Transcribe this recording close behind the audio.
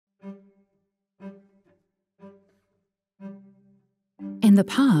In the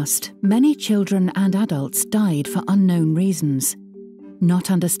past, many children and adults died for unknown reasons.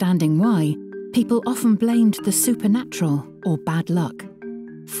 Not understanding why, people often blamed the supernatural or bad luck.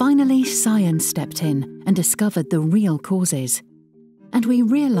 Finally, science stepped in and discovered the real causes. And we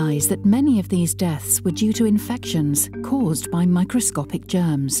realized that many of these deaths were due to infections caused by microscopic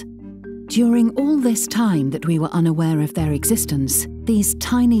germs. During all this time that we were unaware of their existence, these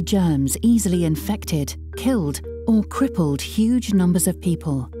tiny germs easily infected, killed, or crippled huge numbers of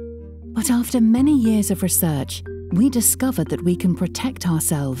people. But after many years of research, we discovered that we can protect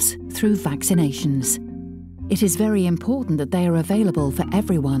ourselves through vaccinations. It is very important that they are available for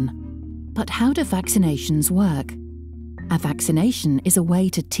everyone. But how do vaccinations work? A vaccination is a way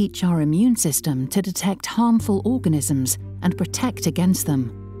to teach our immune system to detect harmful organisms and protect against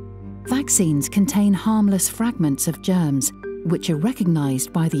them. Vaccines contain harmless fragments of germs which are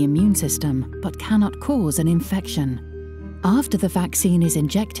recognized by the immune system but cannot cause an infection. After the vaccine is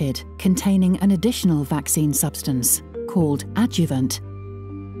injected, containing an additional vaccine substance called adjuvant,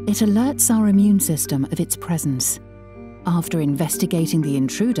 it alerts our immune system of its presence. After investigating the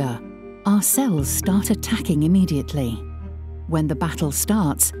intruder, our cells start attacking immediately. When the battle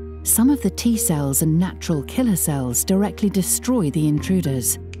starts, some of the T cells and natural killer cells directly destroy the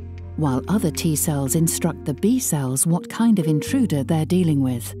intruders, while other T cells instruct the B cells what kind of intruder they're dealing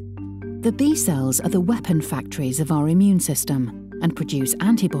with. The B cells are the weapon factories of our immune system and produce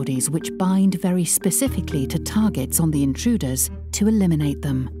antibodies which bind very specifically to targets on the intruders to eliminate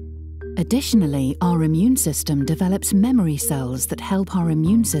them. Additionally, our immune system develops memory cells that help our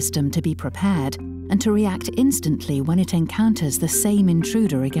immune system to be prepared and to react instantly when it encounters the same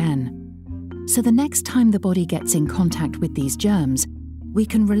intruder again. So the next time the body gets in contact with these germs, we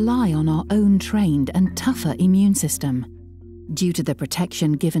can rely on our own trained and tougher immune system. Due to the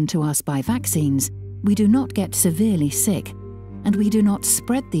protection given to us by vaccines, we do not get severely sick, and we do not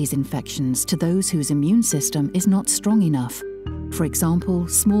spread these infections to those whose immune system is not strong enough. For example,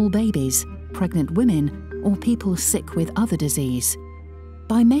 small babies, pregnant women, or people sick with other disease.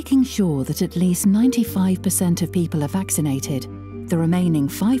 By making sure that at least 95% of people are vaccinated, the remaining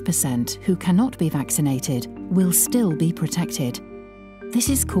 5% who cannot be vaccinated will still be protected. This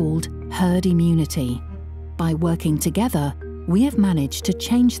is called herd immunity. By working together, we have managed to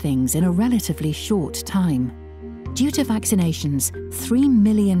change things in a relatively short time. Due to vaccinations, 3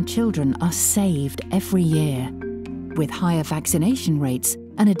 million children are saved every year. With higher vaccination rates,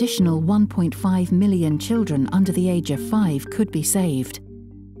 an additional 1.5 million children under the age of 5 could be saved.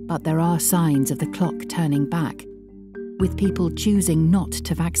 But there are signs of the clock turning back, with people choosing not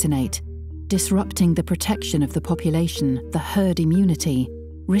to vaccinate, disrupting the protection of the population, the herd immunity,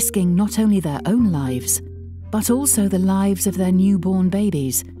 risking not only their own lives, but also the lives of their newborn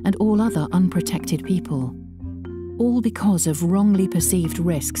babies and all other unprotected people. All because of wrongly perceived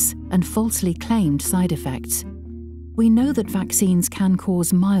risks and falsely claimed side effects. We know that vaccines can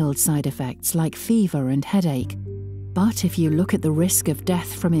cause mild side effects like fever and headache. But if you look at the risk of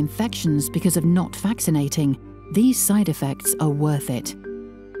death from infections because of not vaccinating, these side effects are worth it.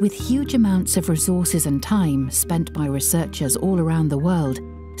 With huge amounts of resources and time spent by researchers all around the world,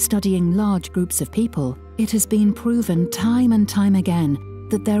 studying large groups of people, it has been proven time and time again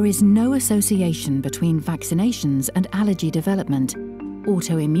that there is no association between vaccinations and allergy development,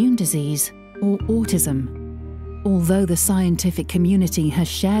 autoimmune disease, or autism. Although the scientific community has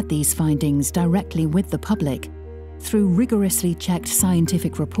shared these findings directly with the public, through rigorously checked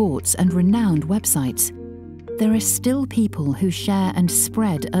scientific reports and renowned websites, there are still people who share and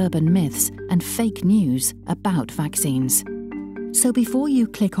spread urban myths and fake news about vaccines. So before you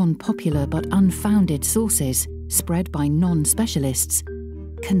click on popular but unfounded sources spread by non-specialists,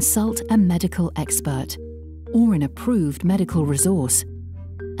 consult a medical expert or an approved medical resource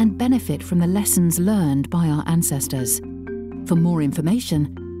and benefit from the lessons learned by our ancestors. For more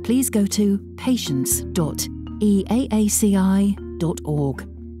information, please go to patients.eaaci.org.